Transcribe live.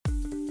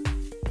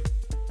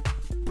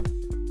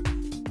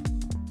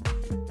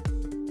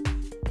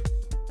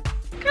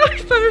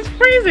it's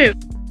freezing.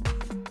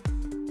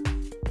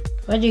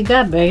 What you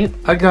got, babe?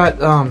 I got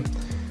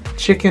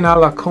chicken a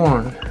la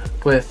corn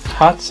with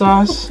hot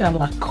sauce,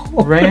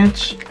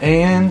 ranch,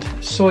 and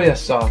soya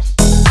sauce.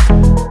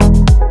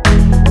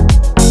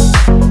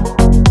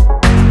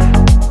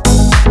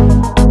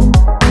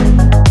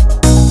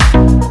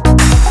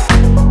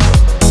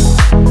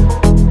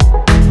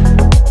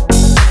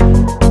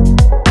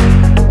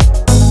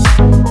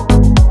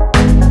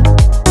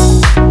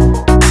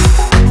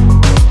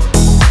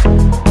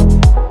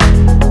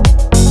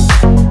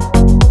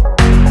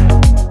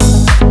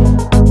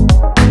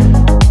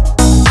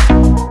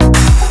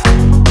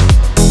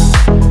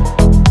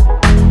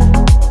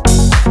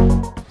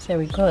 So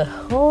we got a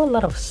whole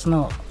lot of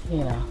snow,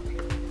 you know.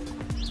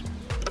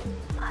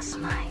 Last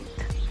night.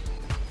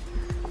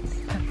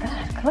 Look at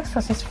that.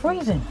 Callistus is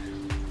freezing.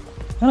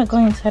 I'm gonna go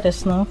inside the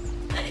snow.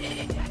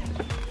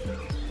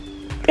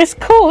 It's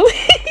cold.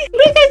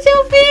 Look at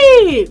your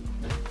feet.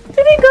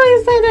 Did he go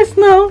inside the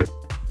snow?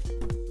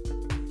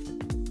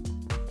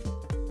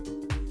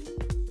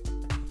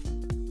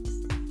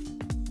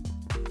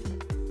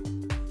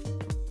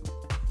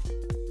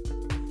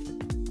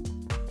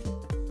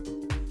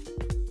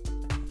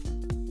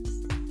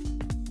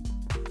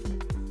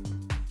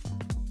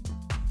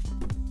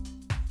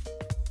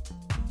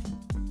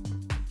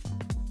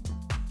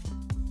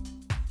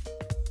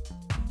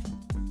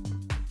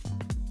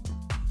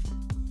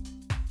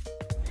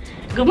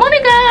 Good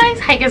morning, guys.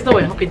 How you guys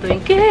doing? Hope you're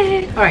doing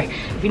good. All right,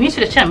 if you're new to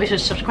the channel, make sure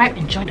to subscribe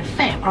and join the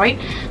fam. All right,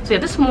 so yeah,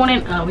 this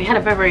morning we had a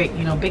very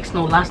big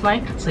snow last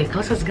night, so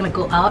Callistus is gonna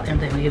go out and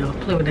then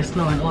play with the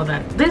snow and all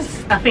that.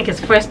 This, I think,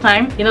 is first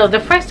time. The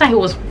first time he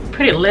was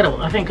pretty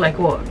little, I think like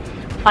what,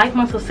 5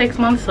 months or 6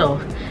 months, so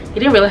he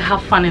didn't really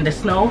have fun in the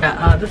snow.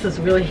 This is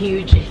really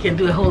huge. He can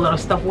do a whole lot of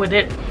stuff with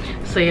it.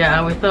 So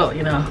yeah, we thought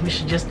we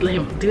should just let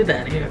him do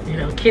that.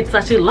 Kids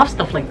actually love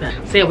stuff like that.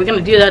 So yeah, we're gonna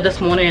do that this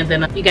morning, and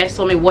then you guys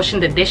saw me washing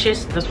the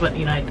dishes. That's what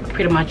I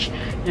pretty much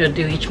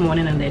do each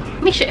morning, and then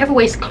make sure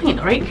everywhere is clean.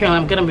 All right, here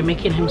I'm gonna be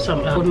making him some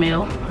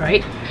oatmeal,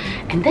 right?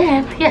 And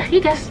then yeah, you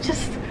guys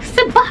just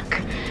sit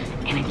back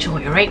and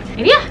enjoy, right?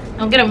 And yeah,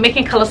 I'm gonna be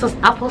making Callistus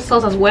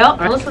applesauce as well.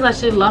 Callistus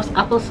actually loves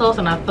applesauce,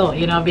 and I thought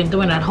I've been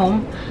doing it at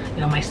home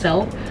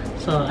myself.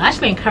 So I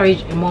actually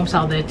encourage moms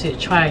out there to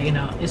try.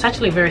 It's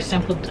actually very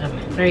simple,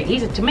 very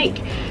easy to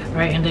make,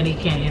 right? And then you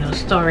can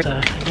store it.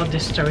 I got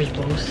this storage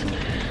bowls.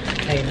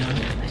 I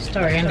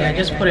store it in there. I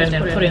just put it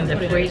in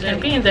the freezer and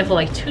be in there for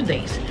like 2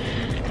 days.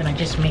 And I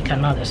just make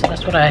another. So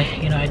that's what I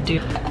do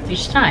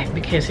each time,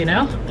 because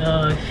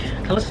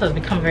Callistus has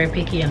become very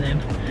picky, and then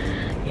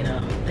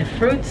the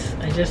fruits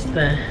I just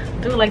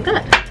do it like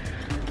that.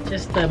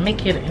 Just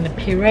make it in the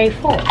puree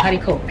form. How do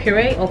you call it?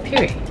 Puree or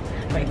puree?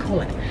 What I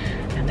call it.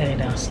 And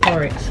then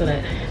store it so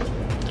that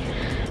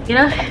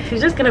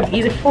it's just gonna be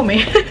easy for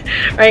me.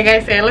 All right,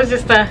 guys, so let's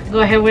just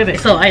go ahead with it.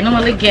 So I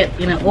normally get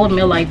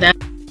oatmeal like that.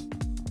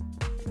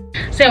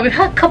 So yeah, we've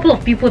had a couple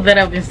of people that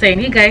have been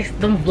saying, you guys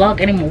don't vlog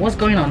anymore, what's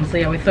going on? So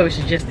yeah, we thought we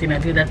should just do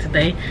that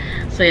today.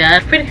 So yeah,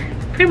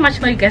 pretty much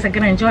know you guys are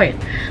gonna enjoy it.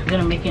 I'm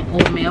gonna make an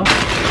oatmeal.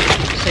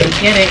 So you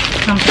get it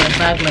comes in a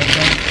bag like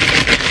that.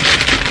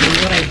 And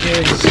what I do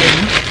is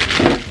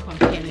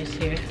containers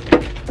here,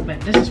 but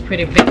this is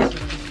pretty big.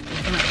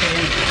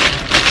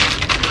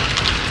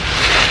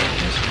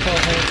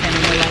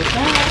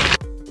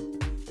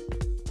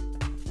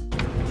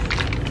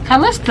 So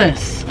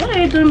Callistus, what are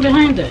you doing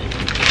behind it?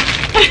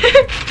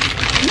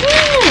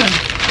 Yeah,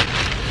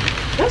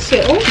 that's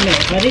your oatmeal,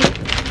 buddy.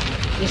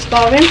 You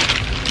starving?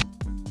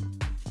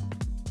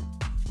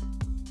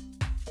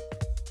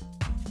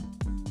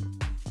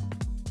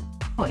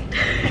 Wait,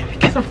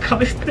 because of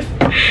Callistus,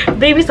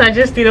 babies are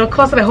just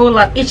costing a whole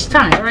lot each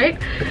time, right?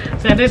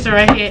 So this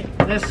right here,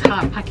 this is how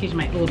I package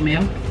my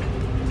oatmeal.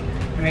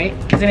 Right?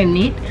 Isn't it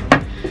neat?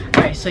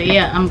 Alright, so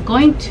yeah, I'm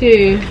going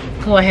to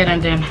go ahead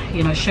and then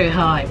show you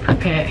how I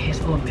prepare his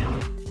oatmeal.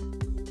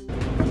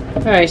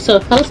 Alright, so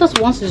Callistus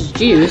wants his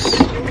juice,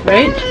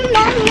 right?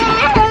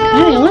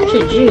 Yeah, you want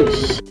your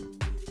juice.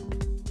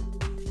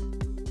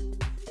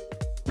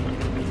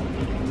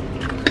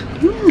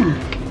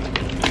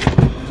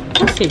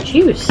 What's your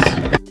juice?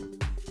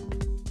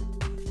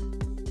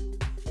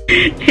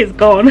 It's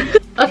gone.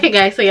 Okay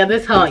guys, so yeah,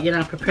 this is how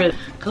I prepare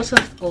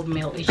Callistus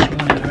oatmeal each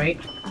morning, right?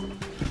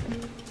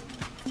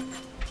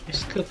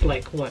 It's cooked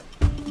like what?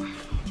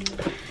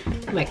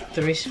 Like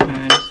 3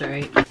 spoons,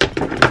 right?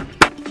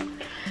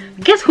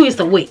 Guess who is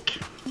awake?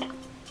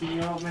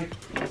 You all make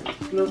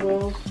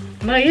snowballs?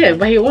 Not yet,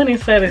 but he went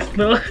inside the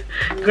snow.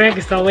 Greg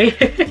is awake.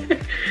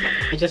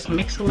 I just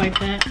mix it like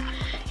that.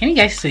 Can you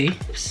guys see?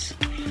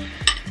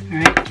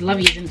 Alright, I love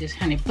using this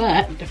honey,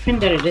 but the thing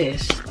that it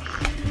is,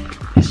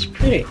 it's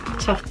pretty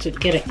tough to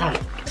get it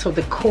out. So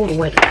the cold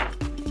weather.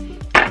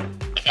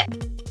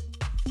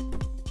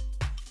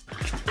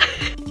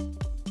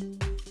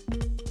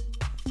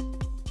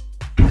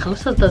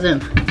 Callistus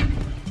doesn't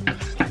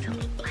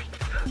like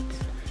fruits.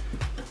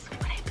 So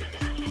what I do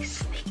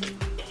is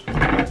I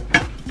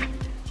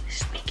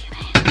sneak it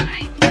in,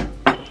 right?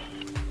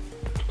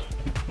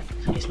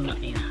 So it's not,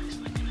 it's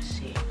not gonna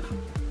see it.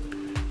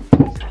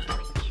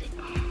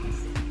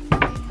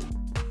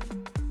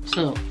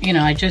 you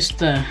know, I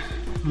just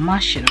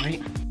mash it,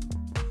 right?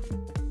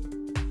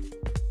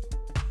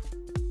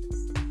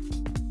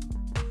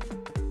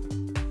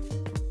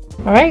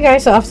 Alright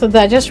guys, so after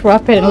that, just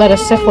wrap it and let it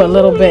sit for a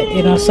little bit,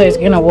 you know, so it's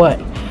gonna what?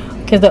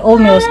 Because the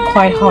oatmeal is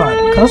quite hard.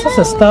 Because this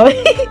is stuff.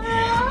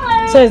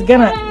 So it's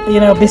gonna, you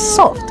know, be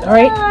soft,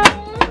 alright?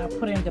 I'll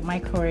put it in the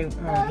microwave,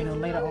 you know,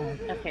 later on.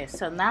 Okay,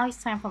 so now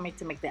it's time for me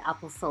to make the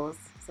applesauce.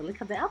 So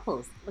look at the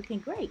apples, looking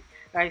great.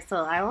 Alright,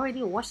 so I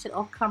already washed it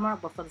off camera,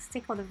 but for the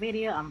sake of the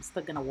video, I'm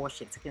still gonna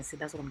wash it. So you can see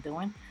that's what I'm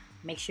doing.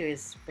 Make sure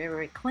it's very,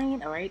 very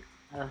clean, alright?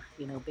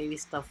 You know, baby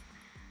stuff.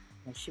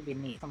 It should be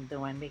neat. I'm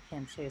doing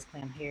making sure it's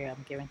clean here.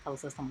 I'm giving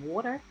Callistus some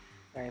water.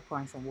 Alright,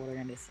 pouring some water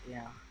in this.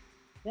 Yeah,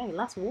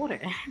 lots of water.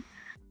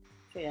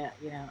 So yeah,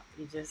 you know,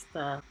 you just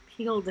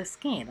peel the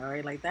skin,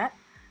 alright, like that.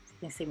 So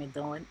you can see me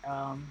doing.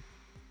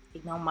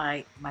 Ignore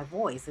my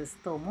voice. It's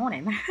still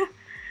morning.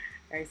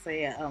 Alright, so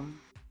yeah,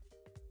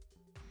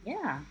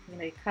 yeah, you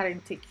know, you cut it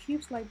into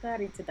cubes like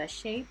that, into that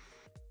shape.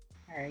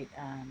 Alright,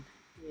 and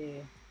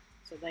yeah,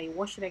 so then you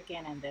wash it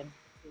again, and then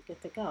you're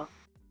good to go.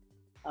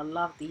 I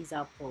love these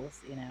apples,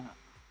 you know.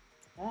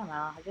 I don't know,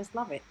 I just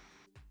love it.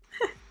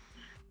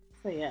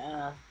 So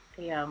yeah,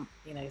 you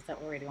know, it's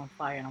already on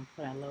fire, and I'm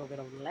putting a little bit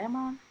of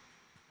lemon.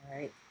 All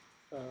right,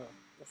 so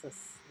this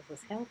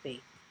is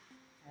healthy.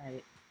 All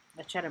right,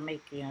 I try to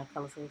make, you know,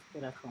 Callistus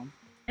food at home.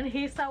 And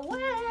he's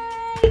awake.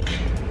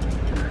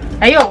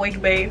 Are you awake,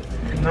 babe?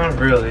 Not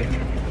really.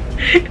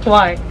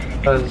 Why?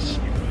 Because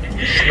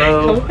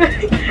snow.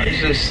 I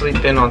usually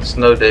sleep in on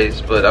snow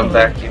days, but I'm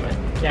vacuuming.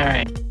 All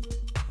right.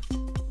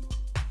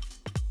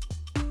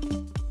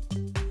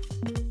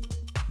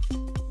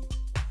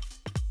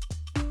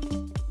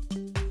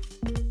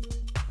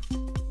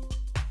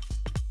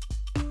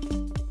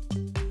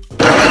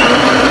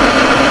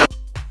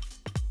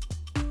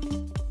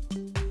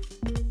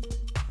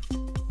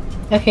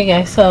 Okay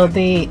guys, so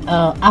the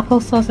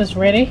applesauce is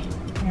ready.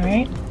 All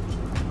right,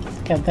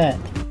 look at that.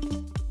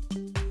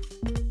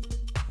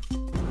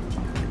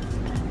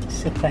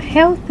 Super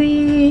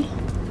healthy.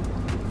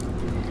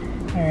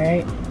 All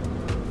right,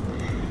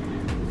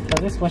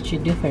 so this is what you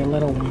do for your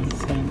little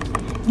ones, and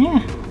yeah,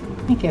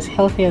 I think it's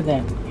healthier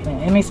than, you know,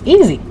 and it's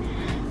easy.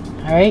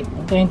 All right,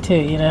 I'm going to,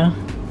 you know,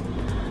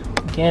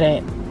 get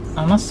it.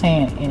 I'm not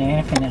saying, you know,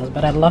 anything else,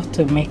 but I love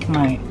to make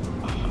my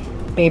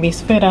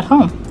baby's food at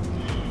home.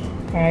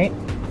 All right,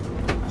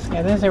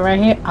 so this is right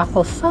here,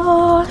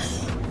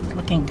 applesauce,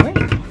 looking great.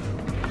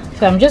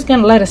 So I'm just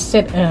gonna let it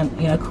sit and,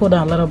 you know, cool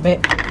down a little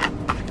bit.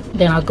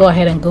 Then I'll go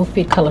ahead and go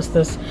feed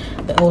Callistus.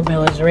 The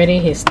oatmeal is ready.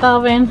 He's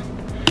starving.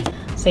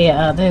 So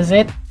yeah, this is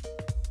it.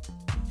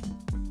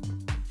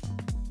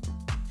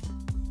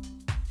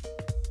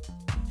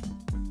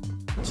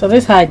 So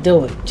this is how I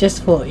do it,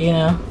 just for, you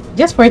know,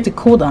 just for it to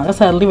cool down. That's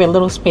how I leave a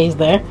little space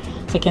there,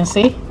 so you can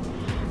see,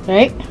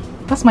 right?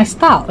 That's my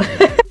style.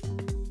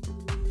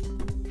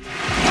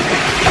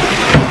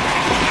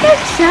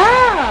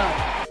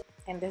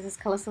 And this is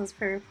Callistus'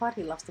 favorite part.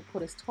 He loves to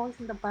put his toys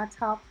in the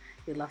bathtub.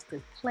 He loves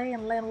to play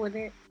and learn with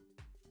it.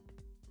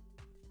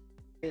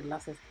 He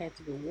loves his hair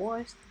to be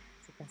washed.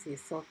 So you can see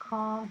he's so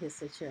calm. He's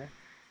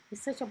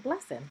such a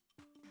blessing.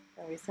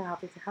 So we're so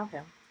happy to have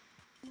him.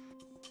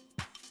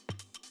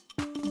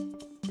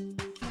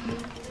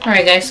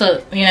 Alright guys,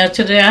 so you know,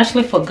 today I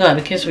actually forgot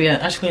because we are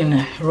actually in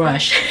a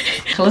rush.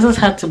 Callistus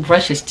had to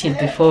brush his teeth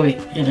before we,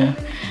 you know,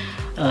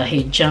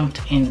 he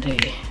jumped in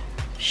the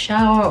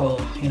shower, or,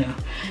 you know,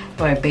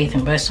 or I bathe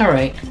him, but it's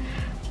alright.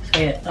 So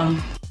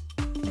yeah,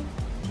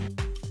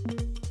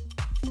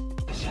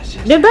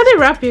 did Daddy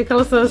wrap you,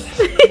 Callistus?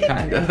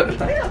 Kind of.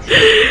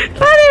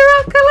 Daddy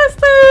wrap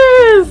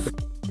Callistus!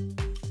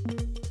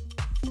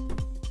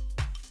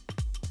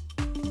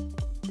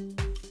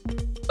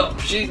 Up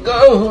she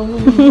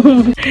goes.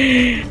 Are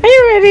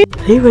you ready?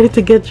 Are you ready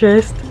to get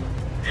dressed?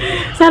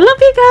 So I love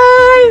you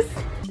guys!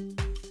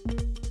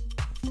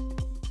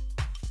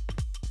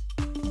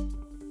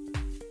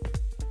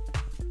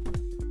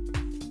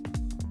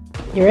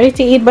 You ready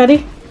to eat,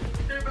 buddy?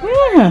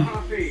 Yeah,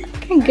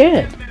 looking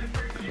good.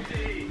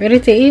 Ready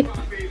to eat?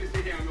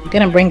 I'm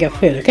gonna bring your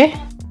food, okay?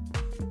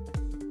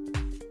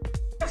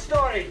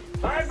 Story.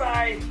 Bye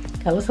bye.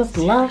 Callistus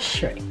loves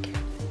Shrek.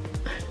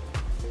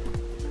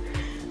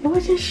 What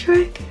was your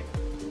Shrek?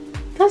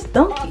 That's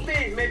Donkey.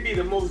 Coffee may be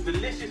the most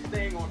delicious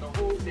thing on the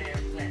whole damn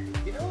planet.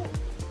 You know,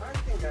 I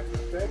think I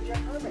prefer your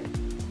honey.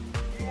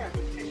 You have a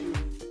tissue.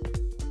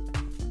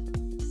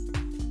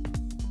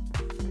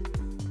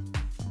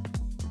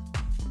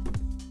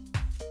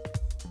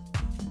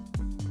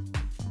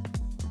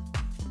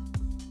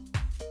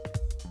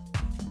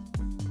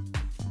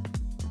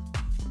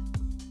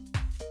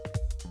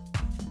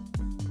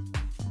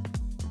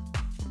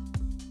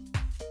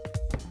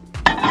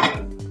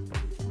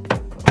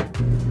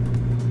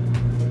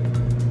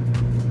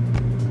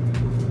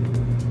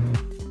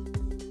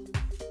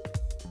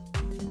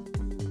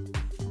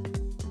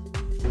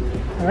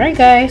 Alright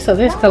guys, so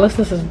this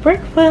Callistus'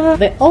 breakfast.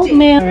 The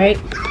oatmeal, right?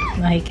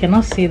 Now you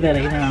cannot see that,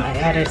 you know, I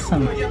added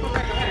some.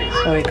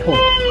 Very cool.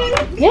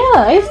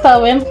 Yeah, it's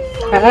starving.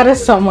 I added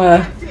some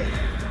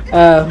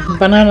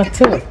banana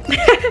too.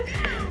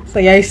 So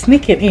yeah, he's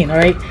sneaking in. All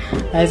right,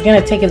 he's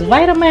gonna take his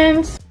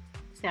vitamins.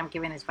 See, I'm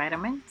giving his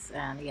vitamins,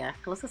 and yeah,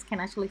 Callistus can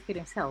actually feed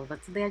himself,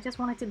 but today I just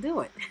wanted to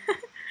do it.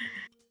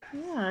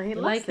 Yeah, he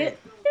likes it.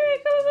 Yeah,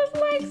 Callistus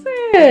likes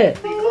it.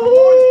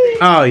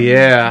 Oh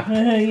yeah.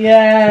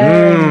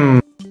 Yeah.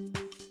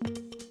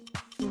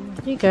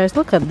 You guys,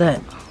 look at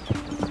that.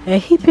 A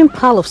heaping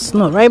pile of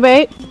snow, right,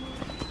 babe?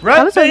 Right,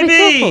 Callistus, be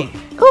baby.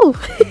 careful. Oh,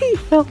 he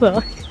fell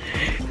down.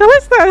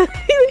 Callistus,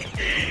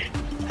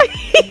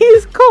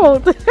 he's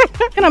cold.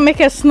 Gonna make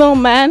a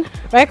snowman,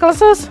 right,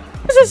 Callistus?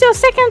 This is your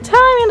second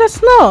time in the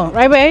snow,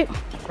 right, babe?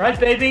 Right,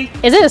 baby.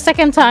 Is it the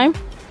second time?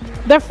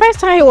 The first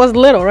time it was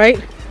little, right?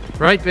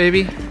 Right,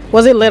 baby.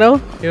 Was it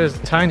little? It was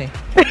tiny.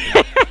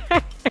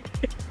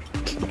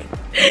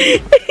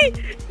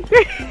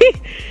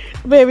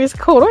 Baby, it's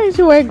cold. Why didn't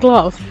you wear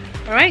gloves?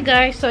 Alright,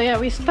 guys. So, yeah,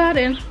 we're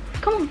starting.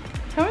 Come on.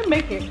 Can we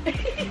make it?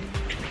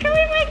 Can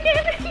we make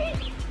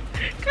it?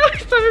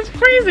 Gosh, that is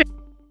crazy.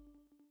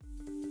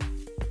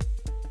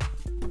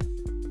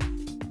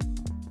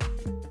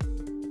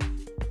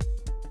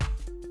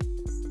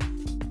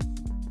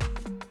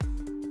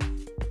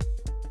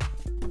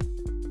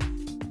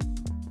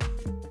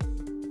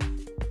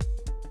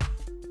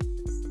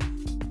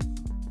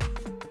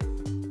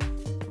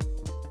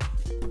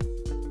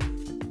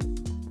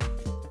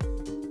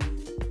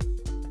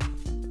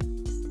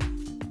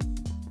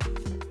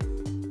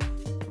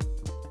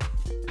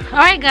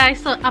 Alright guys,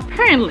 so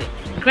apparently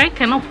Greg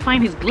cannot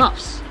find his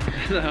gloves.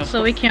 No.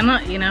 So we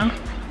cannot, you know,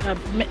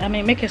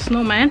 make a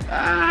snowman.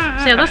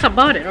 So that's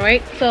about it,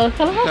 right? So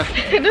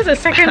this is the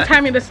second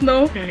time in the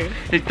snow.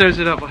 He throws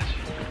it up, watch.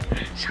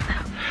 Shut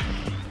up.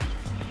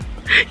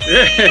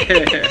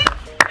 Yeah.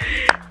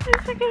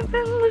 The second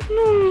time in the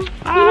snow.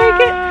 You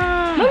like it?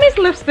 Mommy's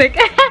lipstick.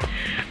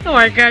 Oh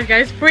my god,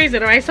 guys, freeze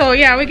it, right? So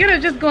yeah, we're gonna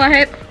just go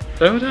ahead.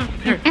 Throw it up.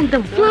 Here. And the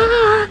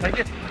vlog. Like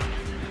it.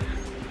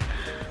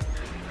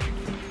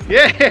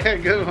 Yeah,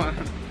 good one.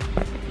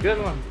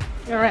 Good one.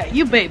 All right,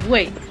 you babe,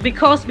 wait.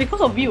 Because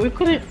of you, we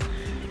couldn't,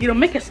 you know,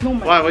 make a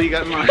snowman. Why? What you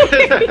got in mind?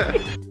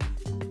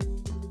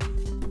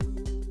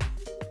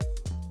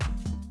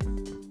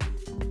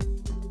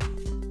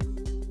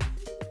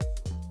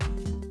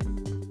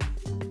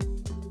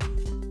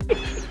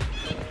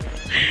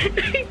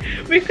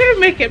 We couldn't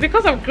make it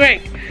because of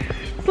Greg.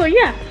 So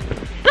yeah,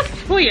 this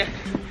is for you.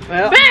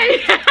 Well,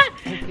 babe.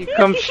 if you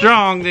come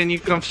strong, then you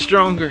come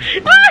stronger.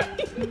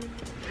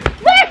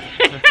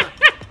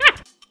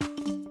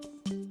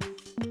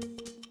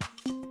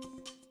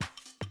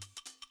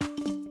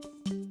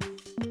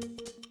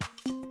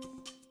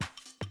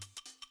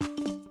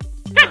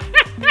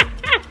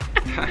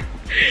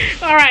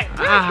 All right.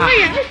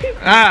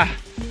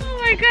 Oh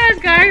my gosh,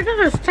 guys,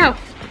 this is tough.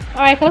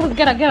 All right, let's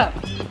get up, get up.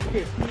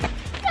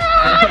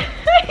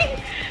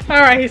 All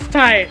right, he's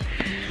tired.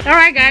 All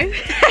right, guys.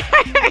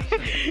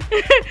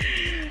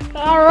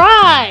 All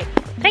right.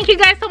 Thank you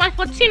guys so much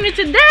for tuning in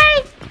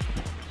today.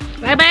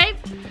 Bye, babe.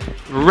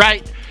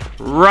 Right,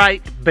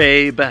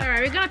 babe. All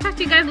right, we're gonna talk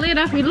to you guys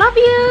later. We love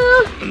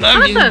you.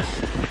 Love you.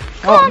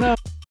 Oh no.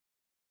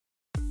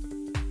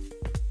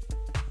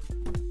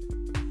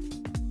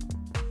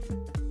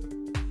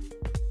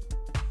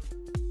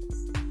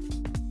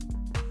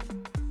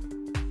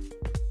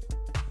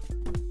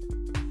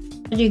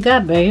 What you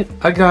got, babe?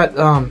 I got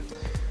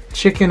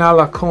chicken a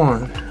la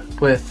corn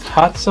with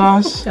hot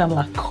sauce,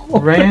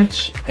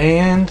 ranch,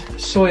 and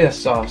soya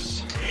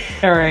sauce.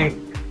 All right.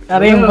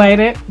 Are they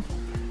invited?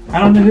 I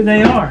don't know who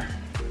they are.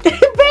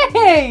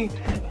 Babe!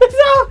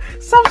 So,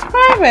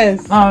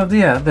 subscribers. Oh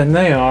yeah, then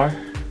they are.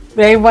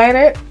 They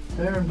invited?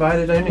 They're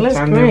invited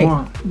anytime they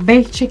want.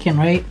 Baked chicken,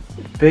 right?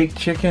 Baked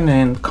chicken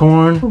and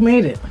corn. Who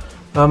made it?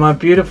 My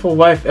beautiful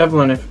wife,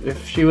 Evelyn.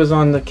 If she was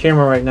on the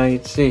camera right now,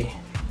 you'd see.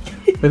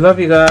 We love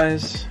you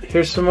guys.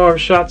 Here's some more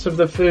shots of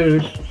the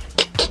food.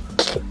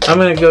 I'm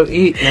gonna go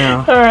eat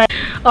now.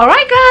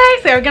 Alright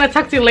guys, so we're gonna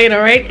talk to you later,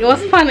 right? It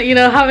was fun, you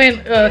know, having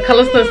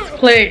Callistus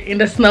play in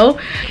the snow.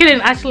 He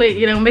didn't actually,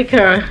 you know, make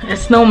a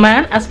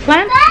snowman as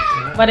planned.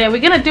 But we're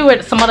gonna do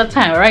it some other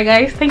time, alright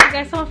guys? Thank you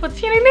guys so much for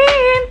tuning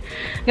in.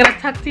 I'm gonna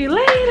talk to you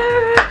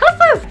later.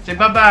 Callistus! Say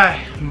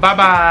bye-bye.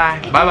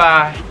 Bye-bye.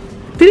 Bye-bye.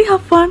 Did he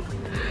have fun?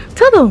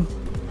 Tell them.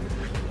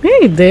 Yeah,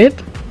 he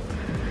did.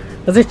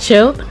 Was it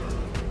chilled?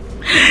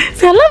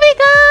 Say I love you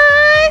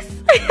guys.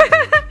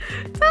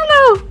 Tell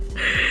them.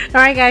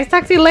 Alright guys,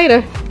 talk to you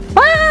later.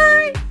 Bye.